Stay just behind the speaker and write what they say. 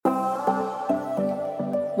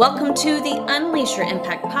Welcome to the Unleash Your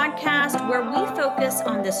Impact podcast, where we focus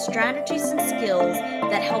on the strategies and skills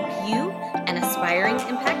that help you, an aspiring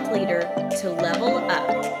impact leader, to level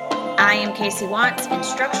up. I am Casey Watts,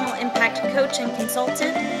 instructional impact coach and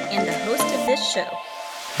consultant, and the host of this show.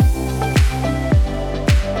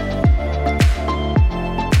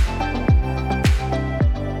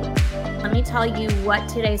 Let me tell you what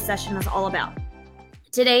today's session is all about.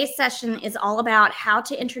 Today's session is all about how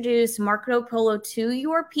to introduce Marco Polo to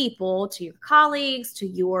your people, to your colleagues, to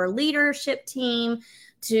your leadership team,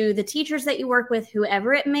 to the teachers that you work with,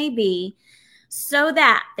 whoever it may be, so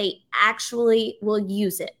that they actually will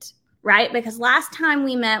use it, right? Because last time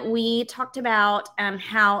we met, we talked about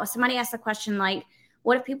how somebody asked a question like,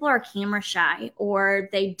 what if people are camera shy or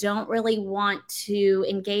they don't really want to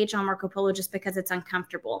engage on Marco Polo just because it's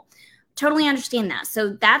uncomfortable? Totally understand that.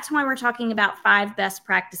 So that's why we're talking about 5 best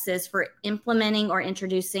practices for implementing or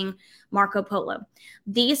introducing Marco Polo.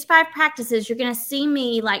 These 5 practices, you're going to see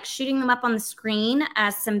me like shooting them up on the screen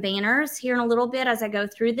as some banners here in a little bit as I go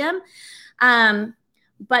through them.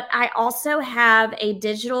 But I also have a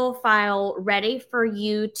digital file ready for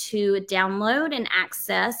you to download and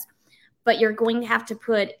access. But you're going to have to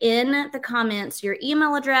put in the comments your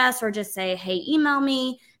email address or just say, hey, email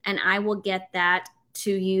me, and I will get that to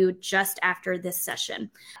you just after this session.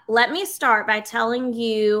 Let me start by telling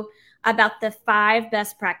you about the 5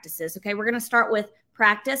 best practices. Okay, we're going to start with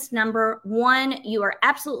practice number 1. You are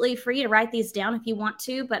absolutely free to write these down if you want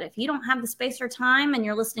to, but if you don't have the space or time and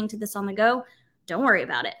you're listening to this on the go, don't worry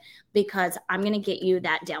about it because I'm going to get you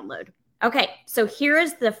that download. Okay, so here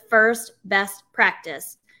is the first best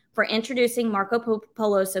practice for introducing Marco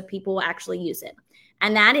Polo so people will actually use it.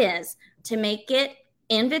 And that is to make it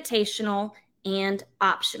invitational and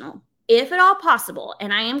optional, if at all possible.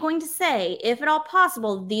 And I am going to say, if at all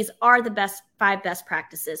possible, these are the 5 best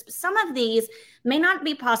practices. But some of these may not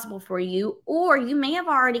be possible for you, or you may have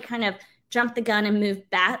already kind of jumped the gun and moved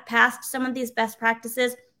back past some of these best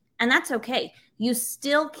practices. And that's okay. You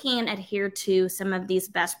still can adhere to some of these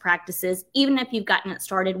best practices, even if you've gotten it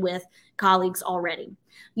started with colleagues already.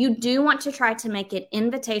 You do want to try to make it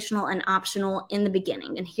invitational and optional in the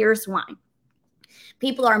beginning. And here's why.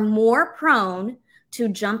 People are more prone to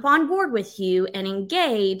jump on board with you and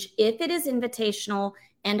engage if it is invitational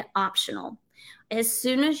and optional. As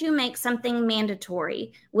soon as you make something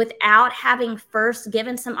mandatory without having first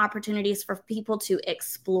given some opportunities for people to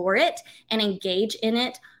explore it and engage in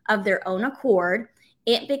it of their own accord,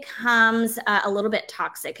 it becomes a little bit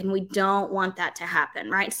toxic, and we don't want that to happen,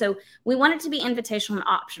 right? So we want it to be invitational and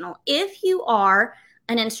optional. If you are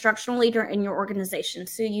an instructional leader in your organization,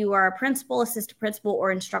 so you are a principal, assistant principal,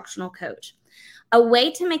 or instructional coach, a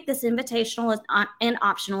way to make this invitational and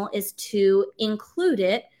optional is to include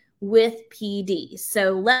it with PD.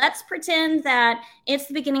 So let's pretend that it's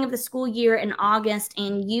the beginning of the school year in August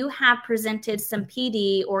and you have presented some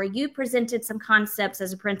PD or you presented some concepts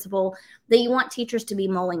as a principal that you want teachers to be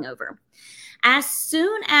mulling over. As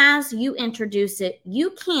soon as you introduce it,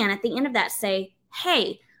 you can at the end of that say,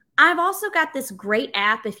 hey, I've also got this great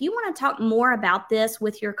app. If you want to talk more about this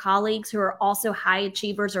with your colleagues who are also high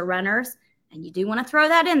achievers or runners, and you do want to throw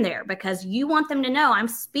that in there because you want them to know I'm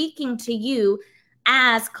speaking to you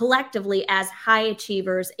as collectively as high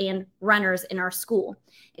achievers and runners in our school.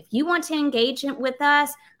 If you want to engage with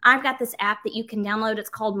us, I've got this app that you can download. It's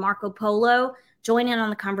called Marco Polo. Join in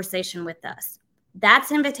on the conversation with us.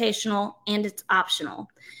 That's invitational and it's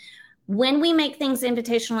optional. When we make things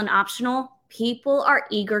invitational and optional, people are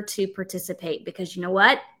eager to participate because you know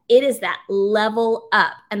what? It is that level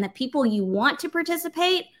up. And the people you want to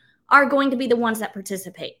participate are going to be the ones that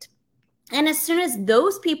participate. And as soon as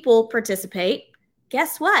those people participate,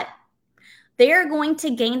 guess what? They're going to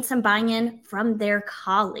gain some buy-in from their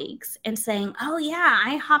colleagues and saying, oh yeah,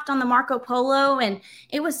 I hopped on the Marco Polo and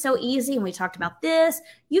it was so easy and we talked about this.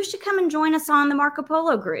 You should come and join us on the Marco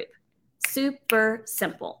Polo group. Super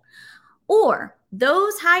simple. Or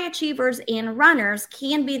those high achievers and runners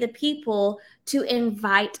can be the people to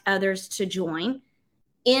invite others to join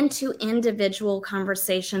into individual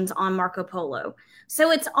conversations on Marco Polo.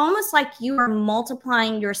 So it's almost like you are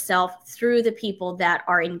multiplying yourself through the people that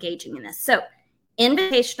are engaging in this. So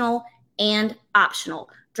invitational and optional.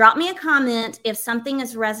 Drop me a comment if something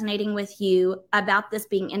is resonating with you about this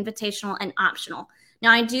being invitational and optional.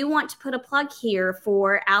 Now, I do want to put a plug here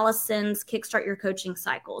for Allison's Kickstart Your Coaching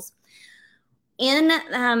Cycles. In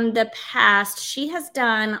the past, she has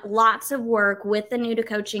done lots of work with the New to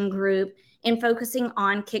Coaching group in focusing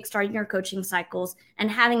on kickstarting your coaching cycles and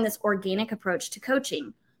having this organic approach to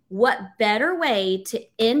coaching. What better way to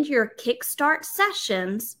end your kickstart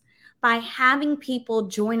sessions by having people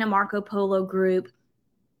join a Marco Polo group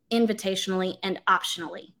invitationally, and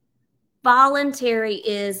optionally. Voluntary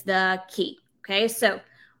is the key. Okay, so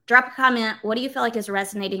drop a comment. What do you feel like is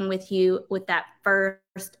resonating with you with that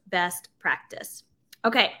first best practice?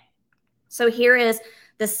 Okay, so here is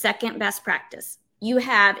the second best practice. You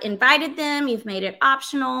have invited them, you've made it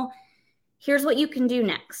optional. Here's what you can do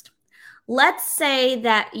next. Let's say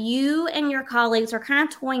that you and your colleagues are kind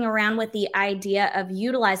of toying around with the idea of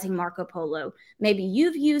utilizing Marco Polo. Maybe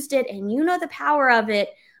you've used it and you know the power of it,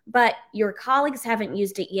 but your colleagues haven't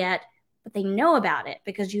used it yet, but they know about it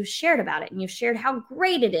because you've shared about it and you've shared how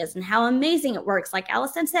great it is and how amazing it works. Like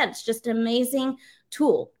Allison said, it's just an amazing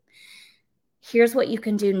tool. Here's what you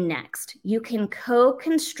can do next. You can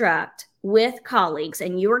co-construct with colleagues,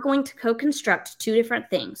 and you are going to co-construct two different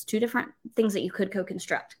things that you could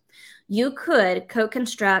co-construct. You could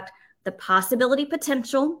co-construct the possibility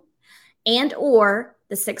potential and or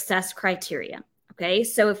the success criteria. Okay,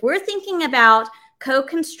 so if we're thinking about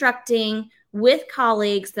co-constructing with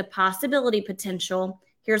colleagues the possibility potential,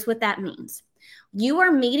 here's what that means. You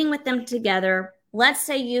are meeting with them together. Let's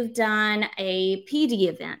say you've done a PD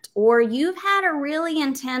event, or you've had a really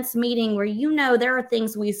intense meeting where you know there are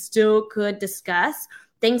things we still could discuss,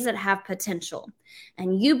 things that have potential.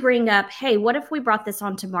 And you bring up, hey, what if we brought this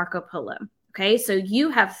onto Marco Polo? Okay, so you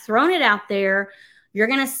have thrown it out there. You're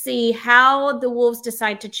going to see how the wolves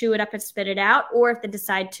decide to chew it up and spit it out, or if they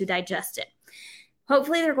decide to digest it.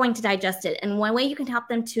 Hopefully they're going to digest it. And one way you can help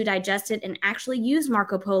them to digest it and actually use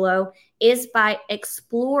Marco Polo is by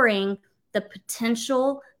exploring the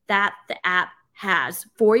potential that the app has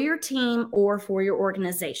for your team or for your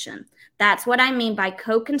organization. That's what I mean by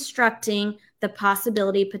co-constructing the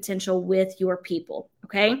possibility potential with your people,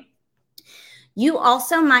 okay? You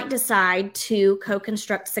also might decide to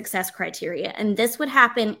co-construct success criteria, and this would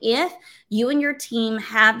happen if you and your team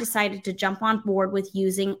have decided to jump on board with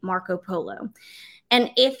using Marco Polo. And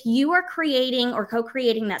if you are creating or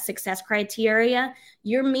co-creating that success criteria,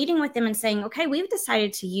 you're meeting with them and saying, okay, we've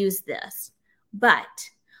decided to use this, but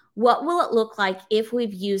what will it look like if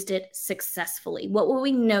we've used it successfully? What will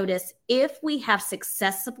we notice if we have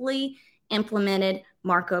successfully implemented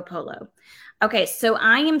Marco Polo? Okay, so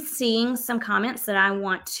I am seeing some comments that I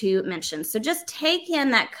want to mention. So just take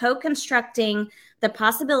in that co-constructing the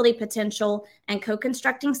possibility potential and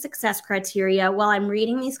co-constructing success criteria while I'm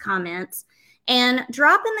reading these comments. And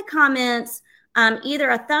drop in the comments either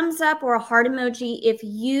a thumbs up or a heart emoji if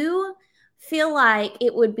you feel like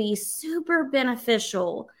it would be super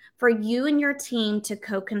beneficial for you and your team to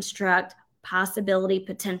co-construct possibility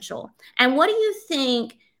potential. And what do you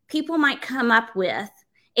think people might come up with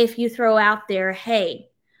if you throw out there, hey,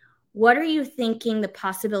 what are you thinking the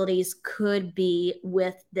possibilities could be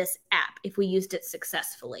with this app if we used it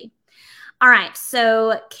successfully? All right,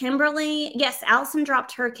 so Kimberly, yes, Allison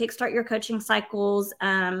dropped her Kickstart Your Coaching Cycles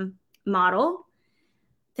model.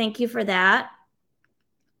 Thank you for that.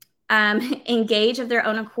 Engage of their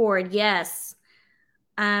own accord, yes.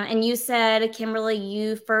 And you said, Kimberly,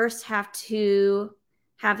 you first have to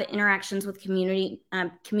have interactions with community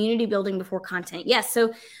building before content. Yes,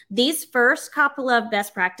 so these first couple of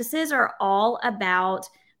best practices are all about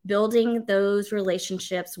building those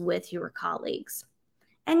relationships with your colleagues.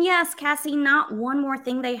 And yes, Cassie, not one more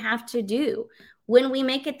thing they have to do. When we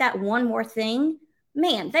make it that one more thing,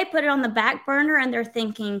 man, they put it on the back burner and they're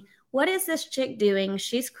thinking, what is this chick doing?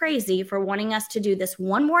 She's crazy for wanting us to do this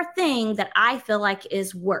one more thing that I feel like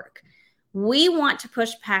is work. We want to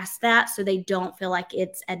push past that so they don't feel like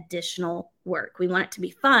it's additional work. We want it to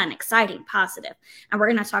be fun, exciting, positive. And we're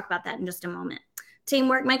going to talk about that in just a moment.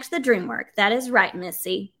 Teamwork makes the dream work. That is right,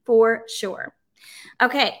 Missy, for sure.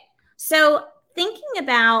 Okay, so thinking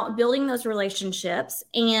about building those relationships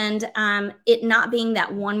and it not being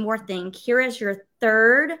that one more thing, here is your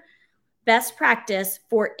third best practice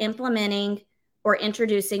for implementing or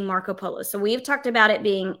introducing Marco Polo. So we've talked about it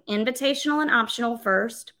being invitational and optional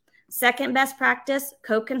first. Second best practice,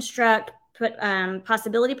 co-construct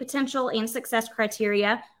possibility potential and success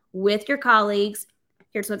criteria with your colleagues.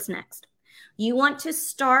 Here's what's next. You want to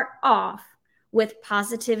start off with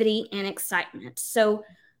positivity and excitement. So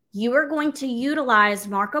you are going to utilize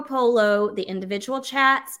Marco Polo, the individual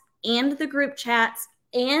chats and the group chats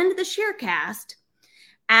and the Sharecast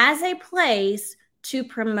as a place to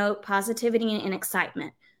promote positivity and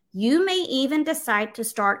excitement. You may even decide to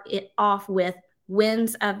start it off with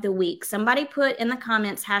wins of the week. Somebody put in the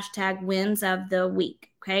comments hashtag wins of the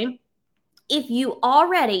week, okay? If you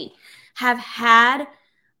already have had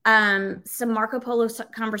some Marco Polo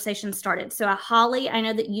conversations started. So Holly, I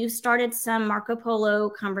know that you started some Marco Polo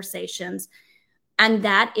conversations, and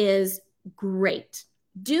that is great.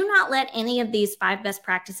 Do not let any of these 5 best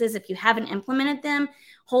practices, if you haven't implemented them,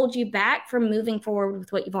 hold you back from moving forward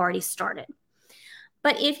with what you've already started.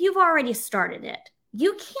 But if you've already started it,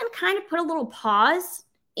 you can kind of put a little pause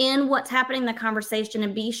in what's happening in the conversation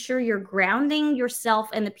and be sure you're grounding yourself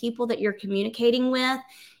and the people that you're communicating with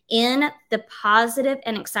in the positive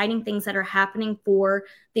and exciting things that are happening for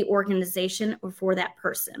the organization or for that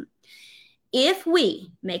person. If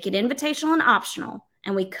we make it invitational and optional,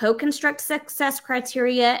 and we co-construct success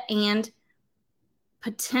criteria and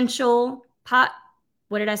possibility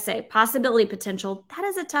potential, that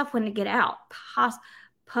is a tough one to get out. I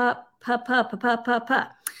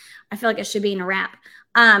feel like it should be in a rap.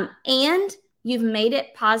 And you've made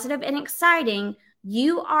it positive and exciting.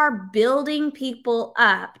 You are building people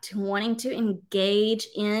up to wanting to engage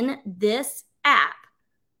in this app.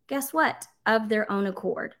 Guess what? Of their own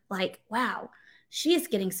accord. Like, wow, she is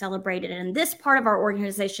getting celebrated, and this part of our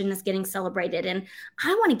organization is getting celebrated, and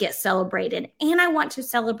I want to get celebrated, and I want to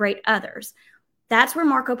celebrate others. That's where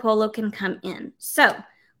Marco Polo can come in. So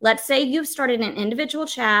let's say you've started an individual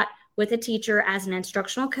chat with a teacher as an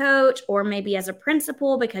instructional coach, or maybe as a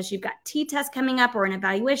principal because you've got T-test coming up or an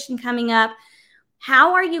evaluation coming up.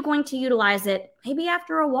 How are you going to utilize it? Maybe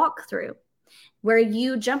after a walkthrough, where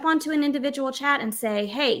you jump onto an individual chat and say,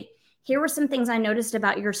 hey, here were some things I noticed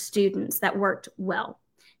about your students that worked well.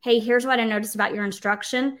 Hey, here's what I noticed about your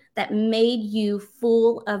instruction that made you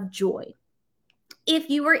full of joy. If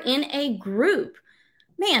you were in a group,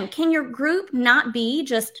 man, can your group not be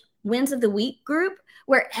just wins of the week group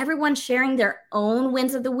where everyone's sharing their own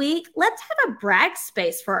wins of the week? Let's have a brag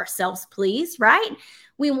space for ourselves, please, right?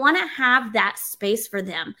 We want to have that space for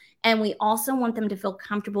them, and we also want them to feel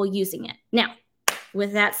comfortable using it. Now,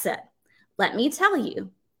 with that said, let me tell you,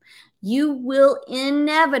 you will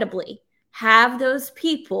inevitably have those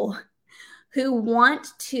people who want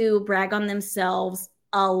to brag on themselves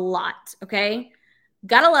a lot, okay?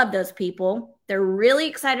 Gotta love those people. They're really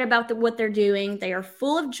excited about what they're doing. They are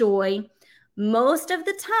full of joy. Most of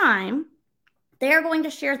the time, they are going to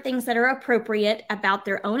share things that are appropriate about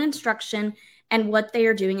their own instruction and what they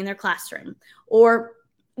are doing in their classroom, or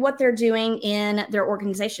what they're doing in their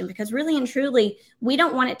organization, because really and truly, we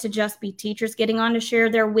don't want it to just be teachers getting on to share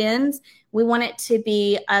their wins. We want it to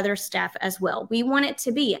be other staff as well. We want it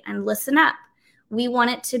to be, and listen up, we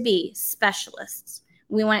want it to be specialists.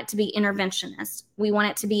 We want it to be interventionists. We want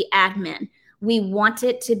it to be admin. We want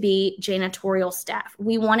it to be janitorial staff.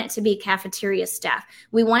 We want it to be cafeteria staff.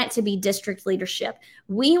 We want it to be district leadership.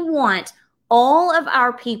 We want all of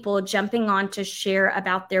our people jumping on to share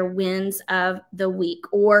about their wins of the week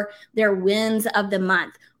or their wins of the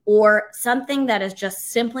month, or something that is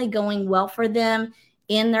just simply going well for them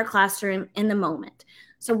in their classroom in the moment.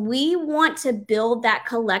 So we want to build that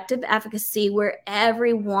collective efficacy where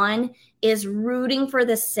everyone is rooting for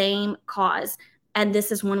the same cause. And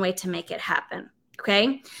this is one way to make it happen.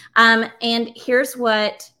 Okay. And here's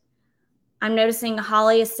what I'm noticing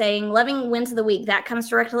Holly is saying, loving wins of the week. That comes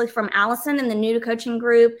directly from Allison in the New to Coaching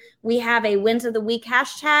group. We have a wins of the week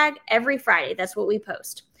hashtag every Friday. That's what we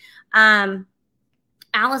post.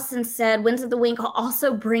 Allison said wins of the week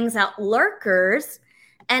also brings out lurkers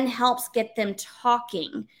and helps get them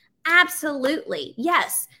talking. Absolutely.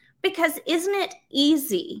 Yes. Because isn't it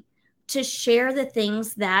easy to share the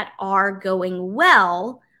things that are going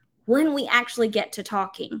well when we actually get to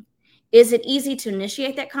talking? Is it easy to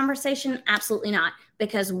initiate that conversation? Absolutely not,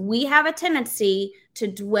 because we have a tendency to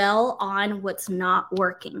dwell on what's not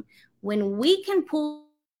working. When we can pull,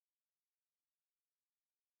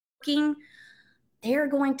 they're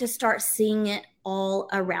going to start seeing it all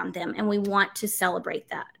around them, and we want to celebrate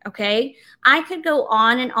that, okay? I could go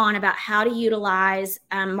on and on about how to utilize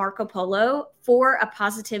Marco Polo for a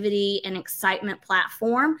positivity and excitement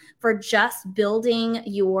platform for just building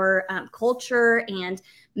your culture and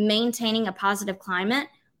maintaining a positive climate.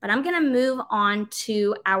 But I'm going to move on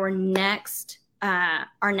to our next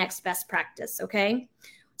best practice, okay?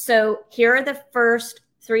 So here are the first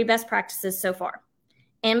 3 best practices so far.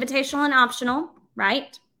 Invitational and optional,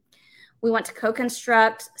 right? We want to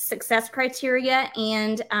co-construct success criteria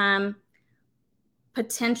and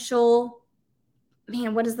potential,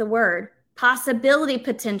 man, what is the word? Possibility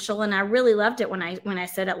potential. And I really loved it when I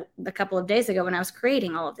said it a couple of days ago when I was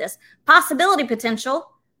creating all of this. Possibility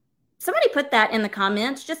potential. Somebody put that in the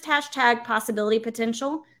comments, just hashtag possibility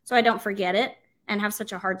potential, so I don't forget it and have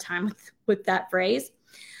such a hard time with that phrase.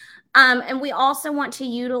 And we also want to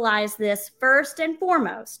utilize this first and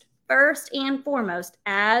foremost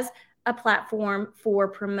as a platform for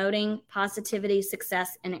promoting positivity,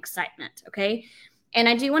 success, and excitement, okay? And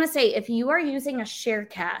I do want to say, if you are using a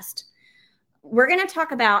Sharecast, we're going to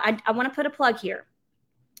talk about, I want to put a plug here.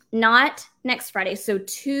 not next Friday. So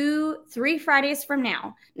 3 Fridays from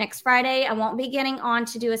now. Next Friday, I won't be getting on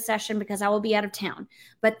to do a session because I will be out of town.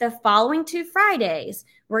 But the following 2 Fridays,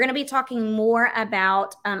 we're going to be talking more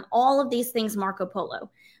about all of these things Marco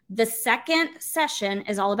Polo. The second session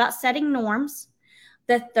is all about setting norms.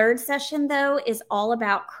 The third session, though, is all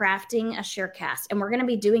about crafting a sharecast, and we're going to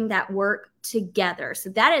be doing that work together. So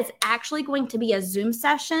that is actually going to be a Zoom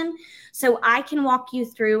session, so I can walk you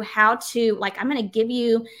through how to, like, I'm going to give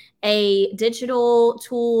you a digital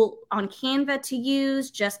tool on Canva to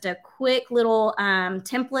use, just a quick little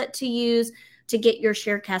template to use to get your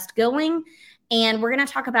sharecast going. And we're going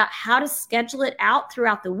to talk about how to schedule it out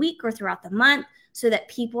throughout the week or throughout the month so that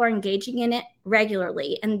people are engaging in it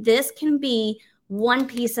regularly. And this can be one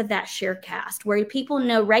piece of that sharecast where people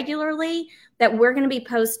know regularly that we're going to be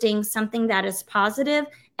posting something that is positive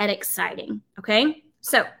and exciting. Okay,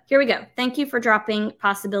 so here we go. Thank you for dropping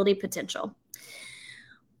possibility potential.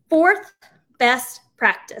 Fourth best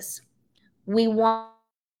practice. We want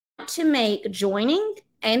to make joining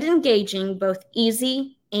and engaging both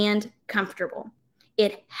easy and comfortable.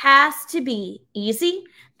 It has to be easy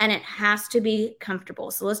and it has to be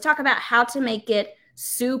comfortable. So let's talk about how to make it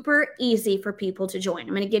super easy for people to join. I'm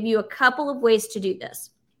going to give you a couple of ways to do this.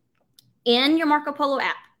 In your Marco Polo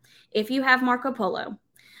app, if you have Marco Polo,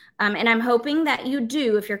 and I'm hoping that you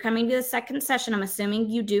do, if you're coming to the second session, I'm assuming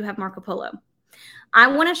you do have Marco Polo. I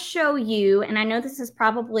want to show you, and I know this is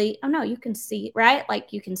probably, oh no, you can see, right?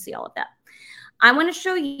 Like you can see all of that. I want to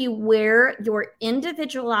show you where your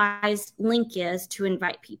individualized link is to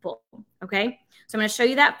invite people, okay? So I'm going to show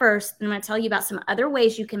you that first, and I'm going to tell you about some other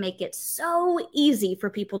ways you can make it so easy for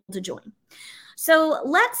people to join. So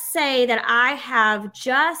let's say that I have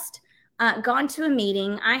just gone to a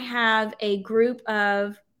meeting. I have a group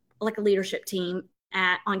of, like a leadership team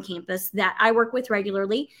on campus that I work with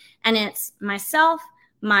regularly, and it's myself,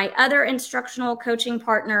 my other instructional coaching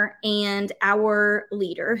partner, and our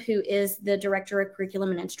leader, who is the director of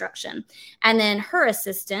curriculum and instruction, and then her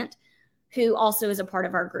assistant, who also is a part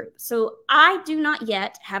of our group. So I do not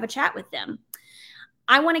yet have a chat with them.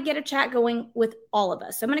 I want to get a chat going with all of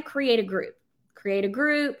us. So I'm going to create a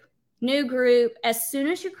group, new group. As soon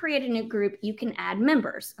as you create a new group, you can add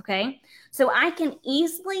members, okay? So I can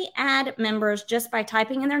easily add members just by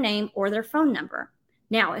typing in their name or their phone number.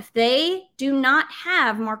 Now, if they do not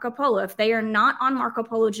have Marco Polo, if they are not on Marco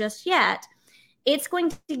Polo just yet, it's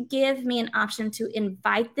going to give me an option to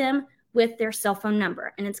invite them with their cell phone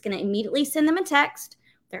number. And it's going to immediately send them a text.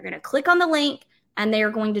 They're going to click on the link and they are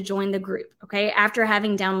going to join the group, okay, after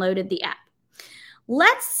having downloaded the app.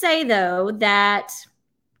 Let's say, though, that,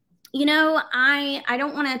 you know, I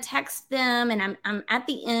don't want to text them and I'm at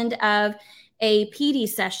the end of a PD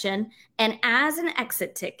session. And as an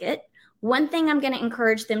exit ticket, one thing I'm going to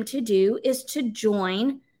encourage them to do is to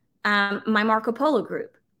join my Marco Polo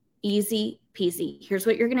group. Easy peasy. Here's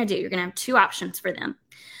what you're going to do. You're going to have two options for them.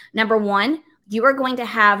 Number one, you are going to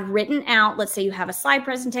have written out, let's say you have a slide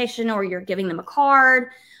presentation or you're giving them a card.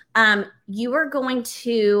 You are going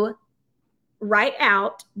to write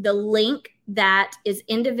out the link that is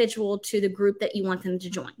individual to the group that you want them to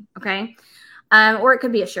join, okay? Or it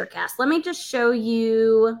could be a sharecast. Let me just show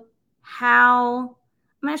you how,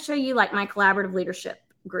 I'm going to show you like my collaborative leadership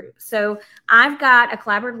group. So I've got a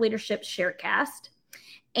collaborative leadership sharecast.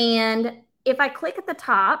 And if I click at the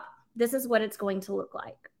top, this is what it's going to look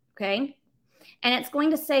like, okay? And it's going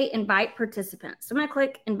to say invite participants. So I'm going to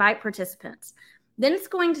click invite participants. Then it's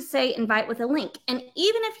going to say invite with a link. And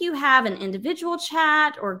even if you have an individual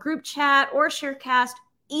chat or group chat or sharecast,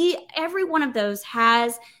 every one of those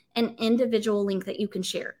has an individual link that you can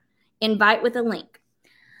share. Invite with a link.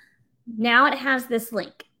 Now it has this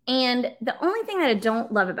link. And the only thing that I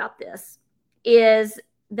don't love about this is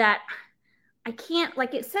that I can't,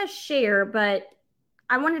 like it says share, but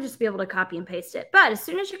I want to just be able to copy and paste it. But as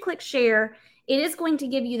soon as you click share, it is going to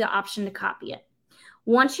give you the option to copy it.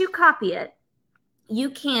 Once you copy it, you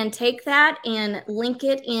can take that and link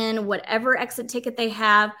it in whatever exit ticket they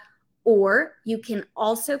have, or you can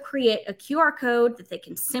also create a QR code that they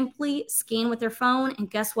can simply scan with their phone. And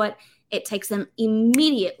guess what? It takes them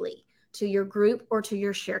immediately to your group or to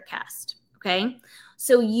your sharecast, okay?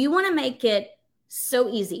 So you want to make it so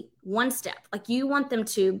easy, one step. Like you want them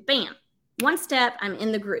to, bam, one step, I'm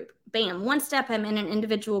in the group. Bam, one step, I'm in an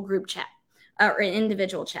individual group chat or an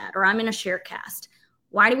individual chat, or I'm in a sharecast.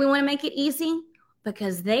 Why do we want to make it easy?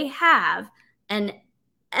 Because they have an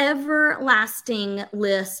everlasting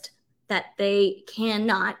list that they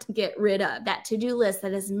cannot get rid of, that to-do list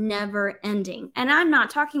that is never ending. And I'm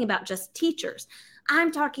not talking about just teachers.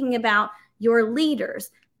 I'm talking about your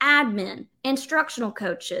leaders, admin, instructional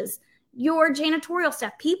coaches, your janitorial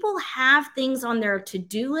staff. People have things on their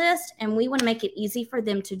to-do list, and we want to make it easy for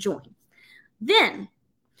them to join. Then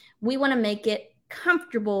we want to make it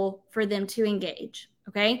comfortable for them to engage,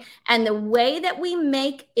 okay? And the way that we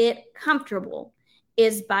make it comfortable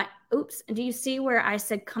is by, oops, do you see where I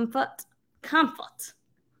said comfort? Comfort.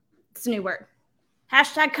 It's a new word.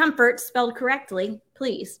 Hashtag comfort spelled correctly,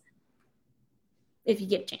 please, if you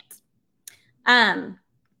get a chance.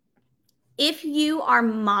 If you are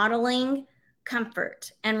modeling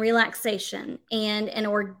comfort and relaxation and an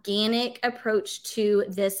organic approach to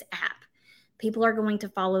this app, people are going to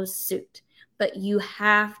follow suit, but you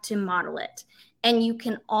have to model it. And you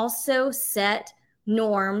can also set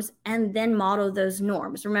norms and then model those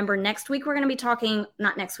norms. Remember, next week, we're going to be talking,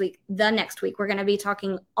 not next week, the next week, we're going to be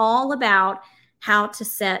talking all about how to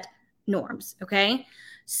set norms. Okay.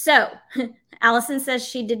 So Allison says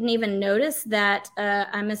she didn't even notice that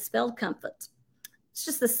I misspelled comfort. It's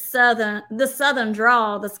just the southern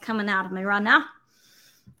drawl that's coming out of me right now.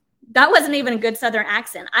 That wasn't even a good southern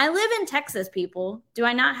accent. I live in Texas, people. Do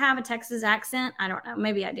I not have a Texas accent? I don't know.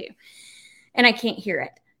 Maybe I do. And I can't hear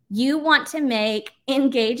it. You want to make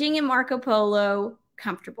engaging in Marco Polo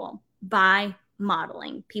comfortable by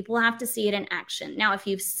modeling. People have to see it in action. Now, if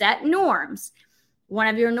you've set norms, one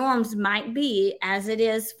of your norms might be, as it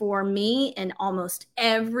is for me and almost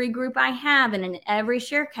every group I have and in every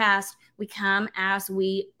sharecast, we come as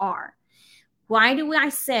we are. Why do I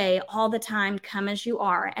say all the time, come as you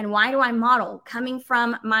are? And why do I model coming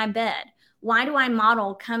from my bed? Why do I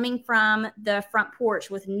model coming from the front porch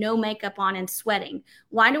with no makeup on and sweating?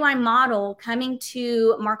 Why do I model coming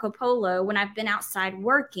to Marco Polo when I've been outside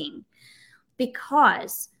working?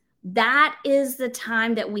 Because that is the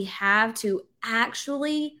time that we have to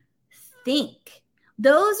actually think.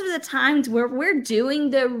 Those are the times where we're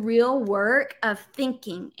doing the real work of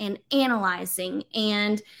thinking and analyzing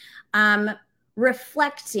and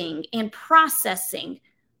reflecting and processing.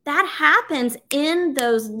 That happens in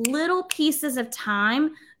those little pieces of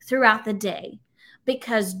time throughout the day,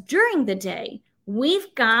 because during the day,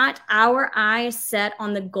 we've got our eyes set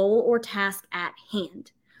on the goal or task at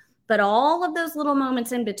hand. But all of those little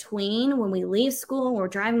moments in between, when we leave school, we're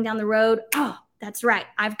driving down the road, oh, that's right,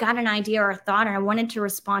 I've got an idea or a thought and I wanted to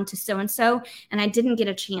respond to so-and-so and I didn't get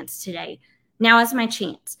a chance today. Now is my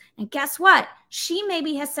chance. And guess what? She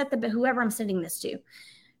maybe has set whoever I'm sending this to,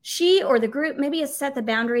 she or the group maybe has set the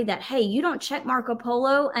boundary that, hey, you don't check Marco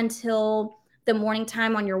Polo until the morning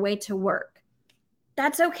time on your way to work.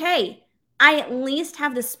 That's okay. I at least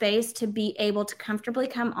have the space to be able to comfortably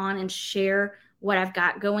come on and share what I've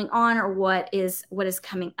got going on or what is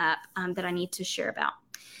coming up that I need to share about.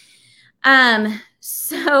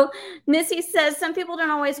 So Missy says some people don't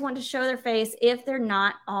always want to show their face if they're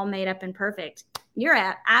not all made up and perfect. You're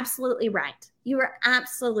absolutely right. You are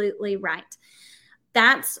absolutely right.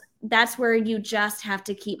 That's where you just have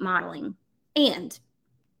to keep modeling. And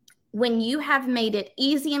when you have made it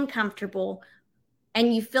easy and comfortable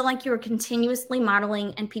and you feel like you're continuously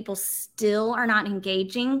modeling and people still are not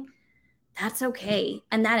engaging, that's okay.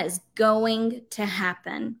 And that is going to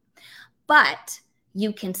happen. But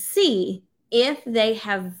you can see if they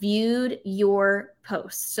have viewed your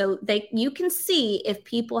posts. So you can see if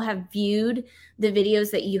people have viewed the videos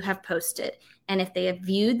that you have posted. And if they have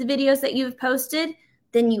viewed the videos that you've posted,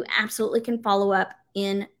 then you absolutely can follow up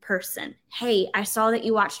in person. Hey, I saw that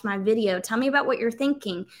you watched my video. Tell me about what you're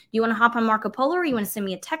thinking. You want to hop on Marco Polo, or you want to send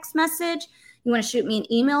me a text message? You want to shoot me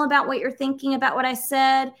an email about what you're thinking about what I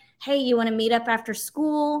said? Hey, you want to meet up after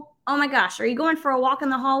school? Oh my gosh, are you going for a walk in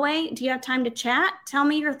the hallway? Do you have time to chat? Tell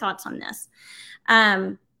me your thoughts on this.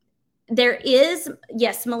 There is,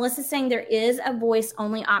 yes, Melissa's saying there is a voice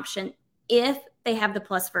only option if they have the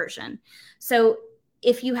plus version. So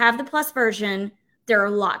if you have the plus version, there are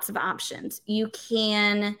lots of options. You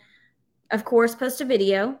can, of course, post a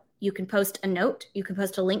video. You can post a note. You can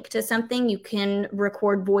post a link to something. You can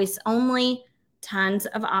record voice only. Tons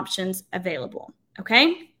of options available.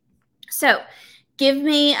 Okay? So give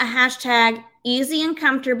me a hashtag easy and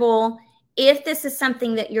comfortable if this is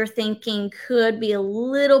something that you're thinking could be a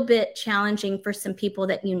little bit challenging for some people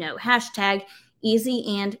that you know. Hashtag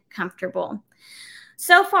easy and comfortable.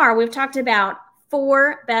 So far, we've talked about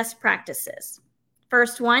 4 best practices.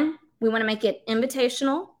 First one, we want to make it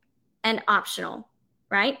invitational and optional,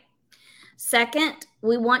 right? Second,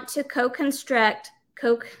 we want to co-construct,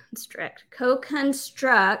 I'm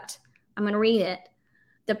going to read it,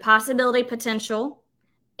 the possibility, potential,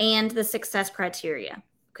 and the success criteria,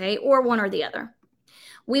 okay? Or one or the other.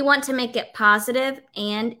 We want to make it positive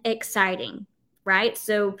and exciting, right?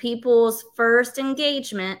 So people's first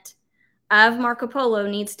engagement of Marco Polo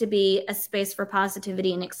needs to be a space for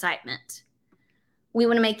positivity and excitement. We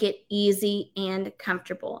want to make it easy and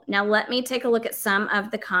comfortable. Now, let me take a look at some of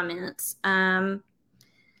the comments.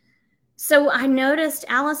 So I noticed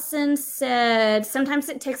Allison said sometimes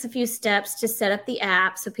it takes a few steps to set up the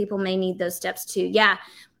app, so people may need those steps too. Yeah.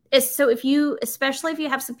 So especially if you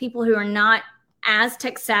have some people who are not as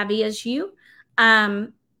tech savvy as you,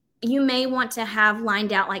 you may want to have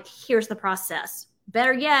lined out, like, here's the process.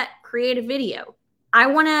 Better yet, create a video. I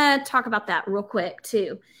want to talk about that real quick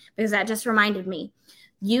too, because that just reminded me.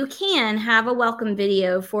 You can have a welcome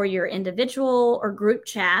video for your individual or group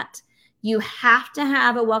chat. You have to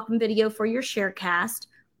have a welcome video for your sharecast,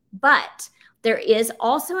 but there is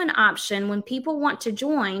also an option when people want to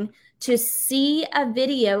join to see a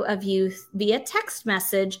video of you via text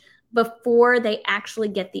message before they actually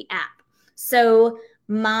get the app. So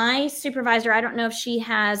my supervisor, I don't know if she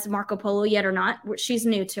has Marco Polo yet or not. She's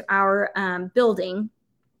new to our building,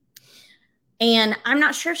 and I'm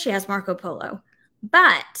not sure if she has Marco Polo.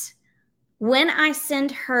 But when I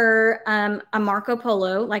send her a Marco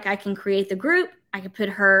Polo, like, I can create the group, I can put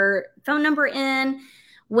her phone number in.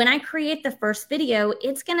 When I create the first video,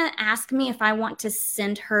 it's going to ask me if I want to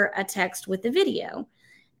send her a text with the video.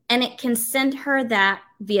 And it can send her that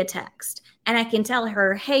via text. And I can tell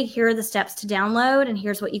her, hey, here are the steps to download, and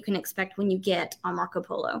here's what you can expect when you get on Marco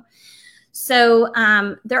Polo. So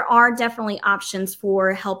there are definitely options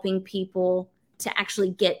for helping people to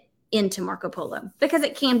actually get into Marco Polo, because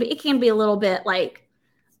it can be a little bit like,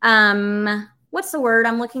 what's the word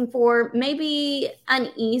I'm looking for? Maybe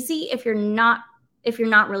uneasy if you're not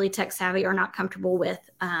really tech savvy or not comfortable with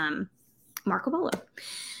Marco Polo.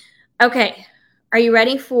 Okay, are you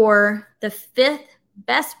ready for the 5th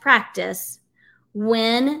best practice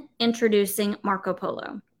when introducing Marco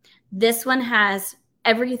Polo? This one has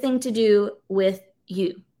everything to do with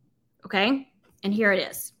you. Okay, and here it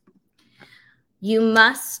is. You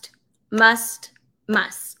must,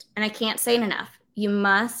 and I can't say it enough, you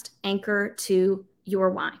must anchor to your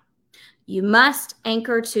why. You must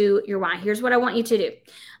anchor to your why. Here's what I want you to do.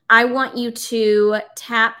 I want you to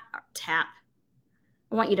tap. I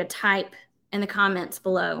want you to type in the comments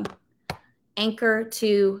below, anchor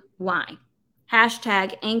to why.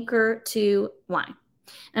 Hashtag anchor to why. And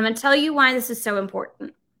I'm going to tell you why this is so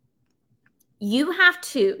important. You have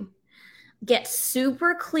to get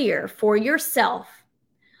super clear for yourself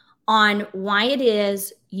on why it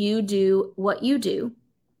is you do what you do.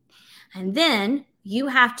 And then you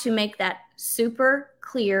have to make that super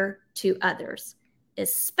clear to others,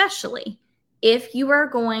 especially if you are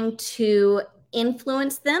going to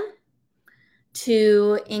influence them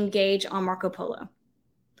to engage on Marco Polo.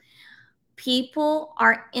 People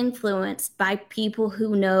are influenced by people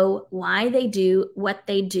who know why they do what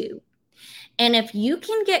they do. And if you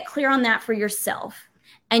can get clear on that for yourself,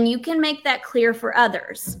 and you can make that clear for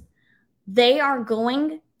others, they are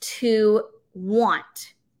going to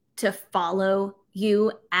want to follow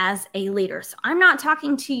you as a leader. So I'm not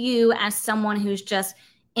talking to you as someone who's just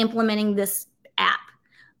implementing this app.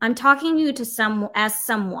 I'm talking to you as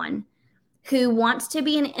someone who wants to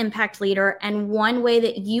be an impact leader. And one way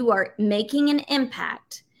that you are making an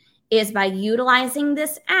impact is by utilizing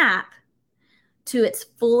this app to its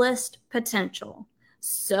fullest potential,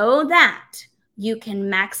 so that you can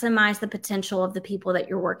maximize the potential of the people that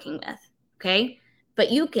you're working with. Okay? But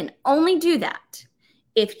you can only do that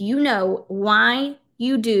if you know why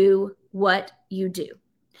you do what you do.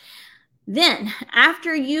 Then,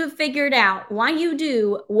 after you've figured out why you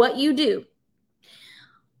do what you do,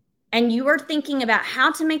 and you are thinking about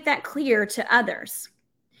how to make that clear to others,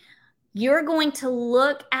 you're going to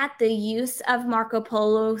look at the use of Marco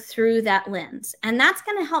Polo through that lens. And that's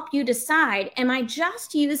going to help you decide, am I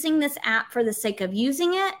just using this app for the sake of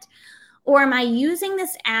using it? Or am I using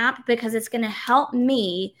this app because it's going to help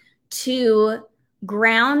me to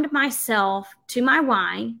ground myself to my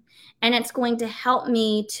why, and it's going to help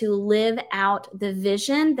me to live out the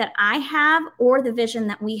vision that I have, or the vision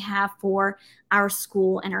that we have for our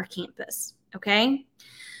school and our campus, okay?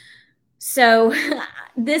 So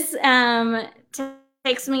this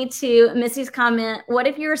takes me to Missy's comment. What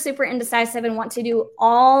if you're super indecisive and want to do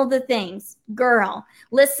all the things? Girl,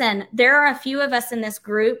 listen, there are a few of us in this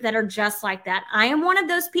group that are just like that. I am one of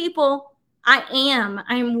those people. I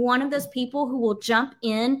am one of those people who will jump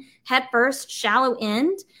in head first, shallow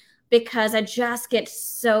end, because I just get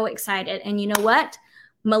so excited. And you know what?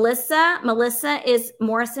 Morrison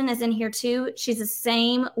is in here too. She's the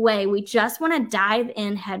same way. We just want to dive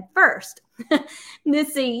in head first.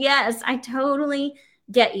 Missy, yes, I totally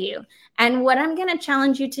get you. And what I'm going to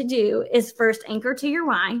challenge you to do is first anchor to your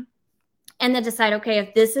why. and then decide, okay,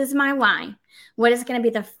 if this is my why, what is going to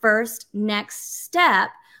be the first next step,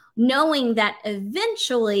 knowing that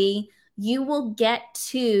eventually you will get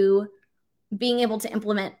to being able to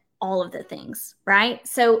implement all of the things, right?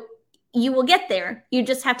 So you will get there. You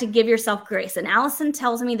just have to give yourself grace. And Allison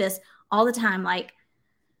tells me this all the time, like,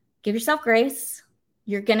 give yourself grace.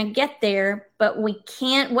 You're going to get there, but we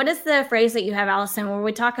can't. What is the phrase that you have, Allison, where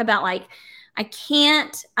we talk about like, I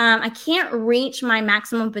can't reach my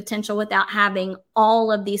maximum potential without having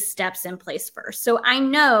all of these steps in place first. So I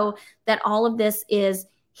know that all of this is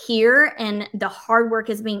here and the hard work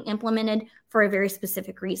is being implemented for a very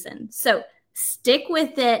specific reason. So stick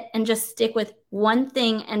with it and just stick with one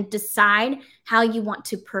thing and decide how you want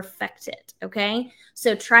to perfect it. Okay.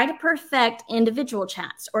 So try to perfect individual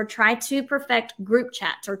chats, or try to perfect group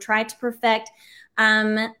chats, or try to perfect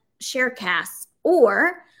sharecasts,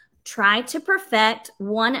 or try to perfect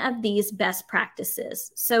one of these best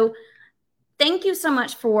practices. So thank you so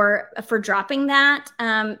much for dropping that,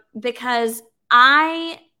 because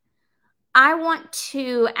I want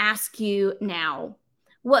to ask you now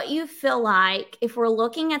what you feel like, if we're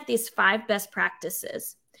looking at these 5 best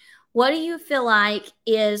practices, what do you feel like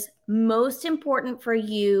is most important for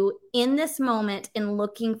you in this moment and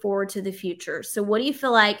looking forward to the future? So what do you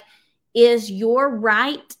feel like is your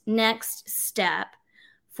right next step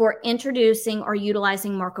for introducing or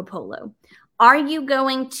utilizing Marco Polo? Are you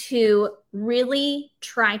going to really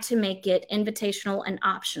try to make it invitational and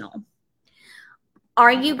optional?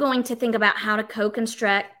 Are you going to think about how to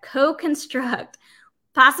co-construct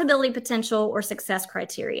possibility, potential, or success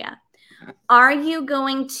criteria? Are you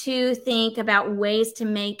going to think about ways to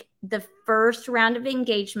make the first round of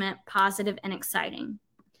engagement positive and exciting?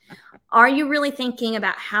 Are you really thinking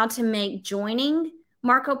about how to make joining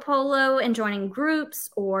Marco Polo and joining groups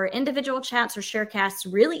or individual chats or sharecasts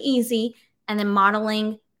really easy, and then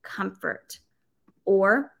modeling comfort?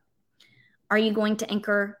 Or are you going to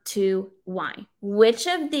anchor to why? Which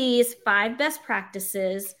of these 5 best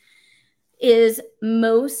practices is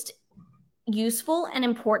most useful and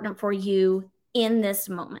important for you in this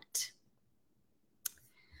moment?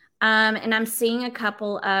 And I'm seeing a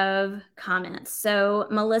couple of comments. So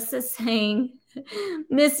Melissa's saying,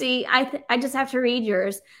 Missy, I just have to read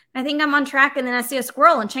yours. I think I'm on track, and then I see a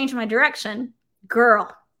squirrel and change my direction.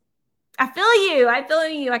 Girl, I feel you.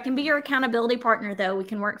 I can be your accountability partner, though. We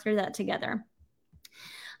can work through that together.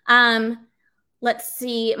 Let's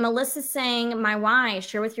see. Melissa's saying, my why,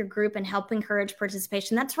 share with your group and help encourage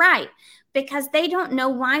participation. That's right, because they don't know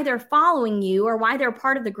why they're following you or why they're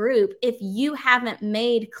part of the group if you haven't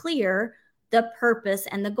made clear the purpose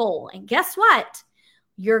and the goal. And guess what?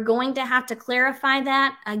 You're going to have to clarify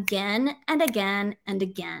that again and again and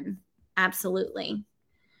again. Absolutely.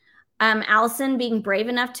 Allison, being brave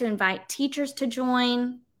enough to invite teachers to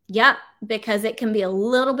join. Yep, because it can be a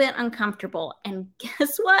little bit uncomfortable. And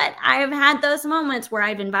guess what? I have had those moments where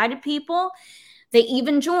I've invited people, they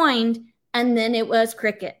even joined, and then it was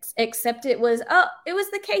crickets, except it was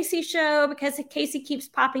the Casey show because Casey keeps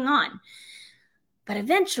popping on. But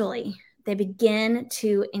eventually they begin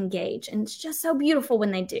to engage, and it's just so beautiful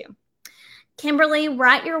when they do. Kimberly,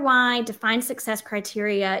 write your why, define success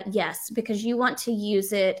criteria. Yes, because you want to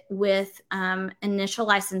use it with initial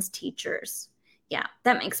licensed teachers. Yeah,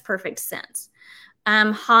 that makes perfect sense.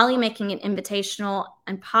 Holly, making it invitational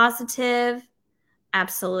and positive.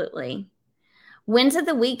 Absolutely. Wins of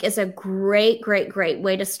the week is a great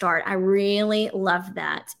way to start. I really love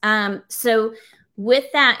that. So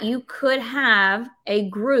with that, you could have a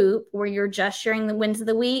group where you're just sharing the wins of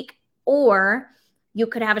the week, or you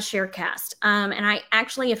could have a share cast. And I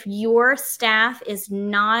actually, if your staff is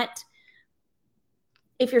new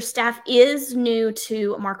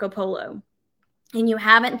to Marco Polo, and you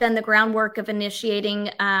haven't done the groundwork of initiating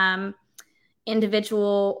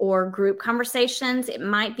individual or group conversations, it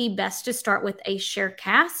might be best to start with a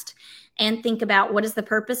sharecast and think about what is the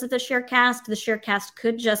purpose of the sharecast. The sharecast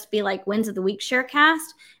could just be like wins of the week sharecast,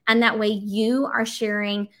 and that way you are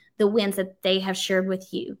sharing the wins that they have shared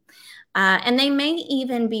with you. And they may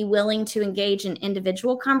even be willing to engage in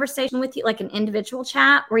individual conversation with you, like an individual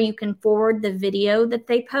chat where you can forward the video that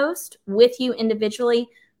they post with you individually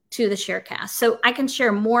to the sharecast. So I can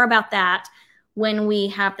share more about that when we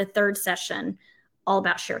have the 3rd session all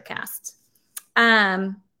about sharecasts.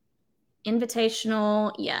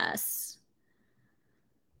 Invitational, yes.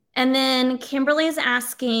 And then Kimberly is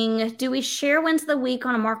asking, do we share wins of the week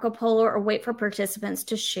on a Marco Polo or wait for participants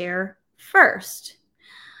to share first?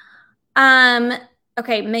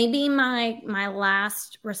 Okay, maybe my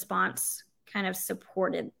last response kind of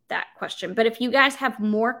supported that question. But if you guys have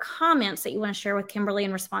more comments that you want to share with Kimberly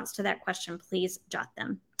in response to that question, please jot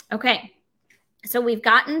them. Okay. So we've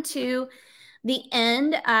gotten to the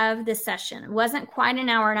end of the session. It wasn't quite an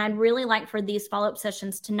hour, and I'd really like for these follow-up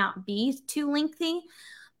sessions to not be too lengthy.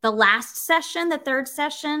 The last session, the third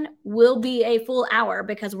session, will be a full hour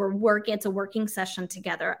because it's a working session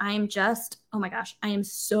together. I am oh my gosh, I am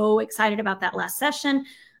so excited about that last session.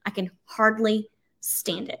 I can hardly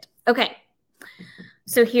stand it. Okay,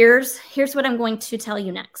 so here's what I'm going to tell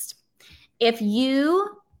you next. If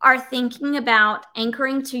you are thinking about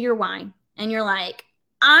anchoring to your why, and you're like,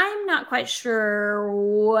 I'm not quite sure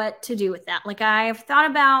what to do with that. Like, I've thought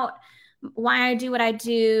about why I do what I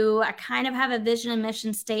do. I kind of have a vision and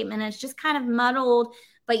mission statement. It's just kind of muddled,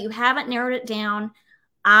 but you haven't narrowed it down.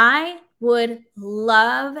 I would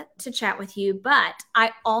love to chat with you, but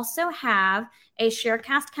I also have a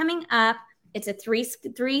sharecast coming up. It's a three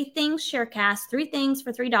things sharecast, 3 things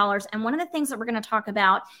for $3. And one of the things that we're going to talk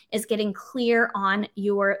about is getting clear on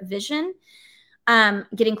your vision,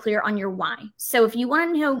 getting clear on your why. So if you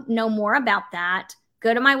want to know more about that,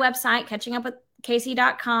 go to my website,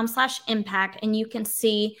 catchingupwithkc.com/impact, and you can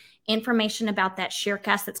see information about that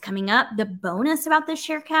sharecast that's coming up. The bonus about this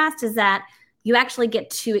sharecast is that you actually get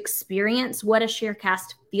to experience what a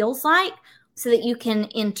sharecast feels like so that you can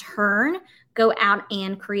in turn go out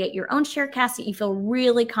and create your own sharecast that you feel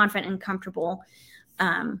really confident and comfortable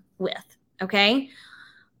with. Okay.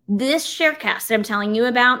 This sharecast that I'm telling you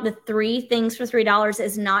about, the 3 things for $3,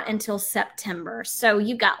 is not until September. So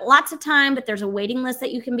you've got lots of time, but there's a waiting list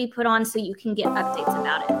that you can be put on so you can get updates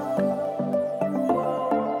about it.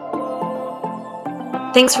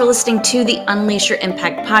 Thanks for listening to the Unleash Your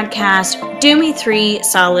Impact podcast. Do me 3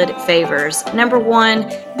 solid favors. Number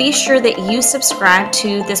 1, be sure that you subscribe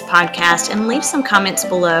to this podcast and leave some comments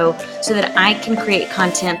below so that I can create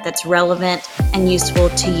content that's relevant and useful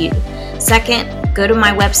to you. Second, go to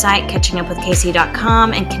my website,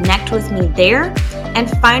 catchingupwithkc.com, and connect with me there. And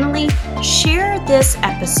finally, share this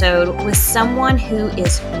episode with someone who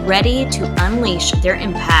is ready to unleash their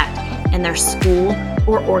impact in their school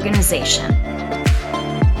or organization.